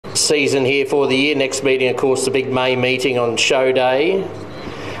season here for the year. Next meeting, of course, the big May meeting on show day.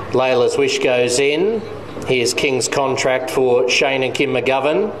 Layla's Wish goes in. Here's King's Contract for Shane and Kim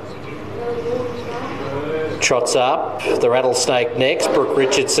McGovern. Trots up. The Rattlesnake next. Brooke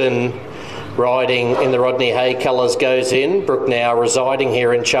Richardson riding in the Rodney Hay colours goes in. Brooke now residing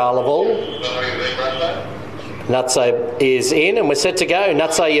here in Charleville. Nutso is in and we're set to go.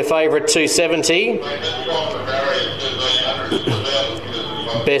 Nutso, your favourite, 270.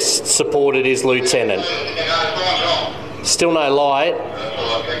 Best supported is Lieutenant. Still no light.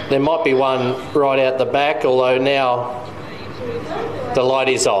 There might be one right out the back, although now the light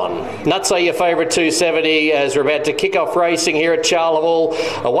is on. Nutso, your favourite, 270, as we're about to kick off racing here at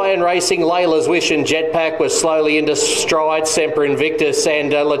Charleville. Away in racing, Layla's Wish and Jetpack was slowly into stride. Semper Invictus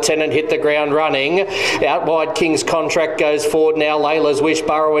and Lieutenant hit the ground running. Out wide, King's Contract goes forward now. Layla's Wish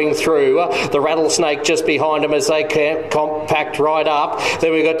burrowing through. The Rattlesnake just behind him as they compact right up.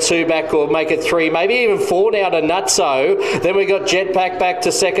 Then we've got two back, or make it three, maybe even four now to Nutso. Then we've got Jetpack back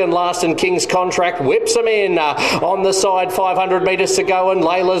to second last, and King's Contract whips them in. On the side, 500 metres to go, and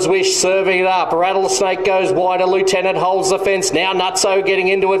Layla's Wish serving it up. Rattlesnake goes wider. Lieutenant holds the fence. Now Nutso getting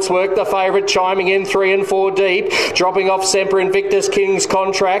into its work. The favourite chiming in 3 and 4 deep. Dropping off Semper Invictus, King's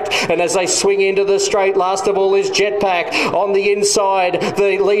Contract. And as they swing into the straight, last of all is Jetpack. On the inside,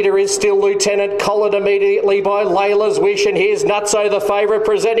 the leader is still Lieutenant, collared immediately by Layla's Wish. And here's Nutso, the favourite,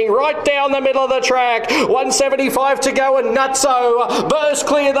 presenting right down the middle of the track. 175 to go, and Nutso burst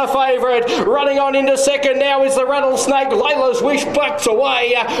clear the favourite. Running on into second now is the Rattlesnake. Layla's Wish backs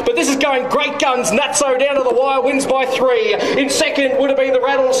away, but this is going great guns. Nutso down to the wire, wins by 3. In second would have been the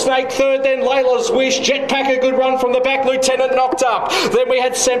Rattlesnake. Third then Layla's Wish. Jetpack a good run from the back. Lieutenant knocked up. Then we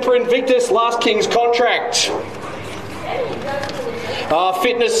had Semper Invictus, last King's Contract.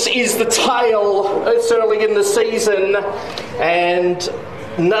 Fitness is the tail. It's early in the season, and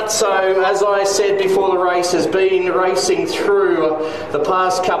Nutso, as I said before the race, has been racing through the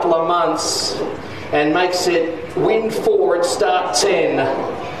past couple of months and makes it win 4 at start 10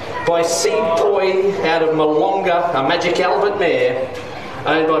 by Seed Poi out of Malonga, a Magic Albert mare,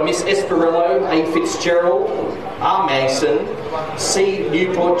 owned by Miss Esperillo, A. Fitzgerald, R. Mason, C.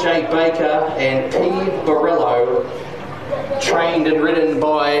 Newport, J. Baker, and P. Borello, trained and ridden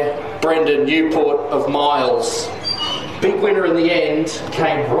by Brendan Newport of Miles. Big winner in the end,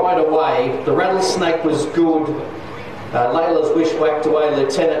 came right away. The Rattlesnake was good. Layla's Wish whacked away.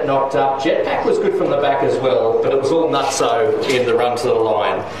 Lieutenant knocked up. Jetpack was good from the back as well, but it was all Nutso in the run to the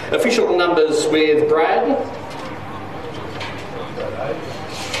line. Official numbers with Brad.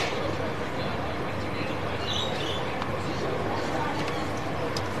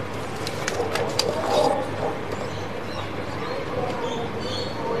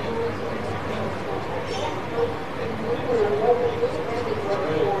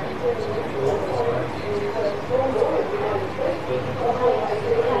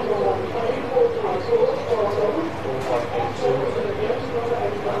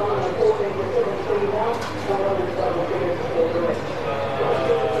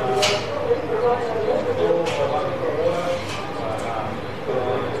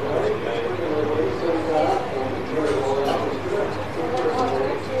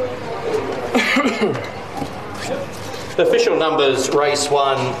 Official numbers, race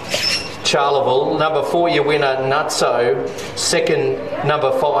 1, Charleville. Number 4, your winner, Nutso. Second,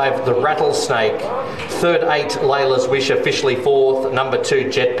 number 5, the Rattlesnake. Third, 8, Layla's Wish, officially 4th. Number 2,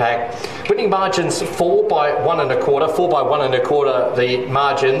 Jetpack. Winning margins 4 by 1 1/4. 4 by 1 1/4 the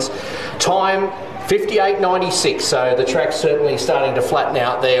margins. Time 58.96. So the track's certainly starting to flatten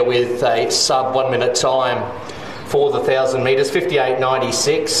out there with a sub 1 minute time for the 1,000 metres,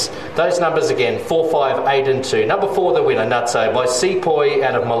 58.96. Those numbers again, 4, 5, 8 and 2. Number 4, the winner, Nutso, by Sepoy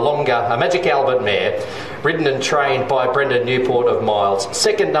out of Malonga, a Magic Albert mare, ridden and trained by Brendan Newport of Miles.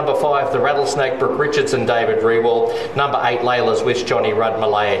 Second, number 5, the Rattlesnake, Brooke Richardson, David Rewall. Number 8, Layla's Wish, Johnny Rudd,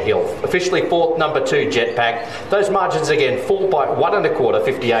 Malaya Hill. Officially 4th, number 2, Jetpack. Those margins again, 4 by 1 1/4,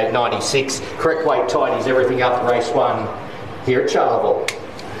 58.96. Correct weight tidies everything up, race 1 here at Charleville.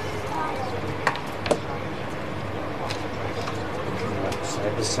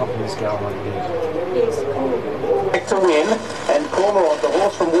 Something's going on here. Back to win, and Cormorant, the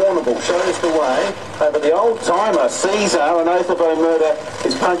horse from Warrnambool, shows the way over the old timer Caesar, and Othabo Murder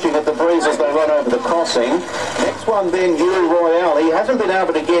is punching at the breeze as they run over the crossing. Next one then, Yuri Royale. He hasn't been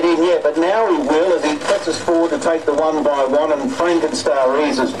able to get in yet, but now he will as he presses forward to take the 1 by 1, and Frankenstar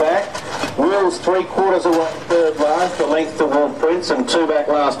eases back. Will's 3/4 away, third last, the length to Wolf Prince, and 2 back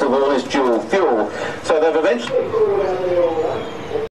last of all is Dual Fuel. So they've eventually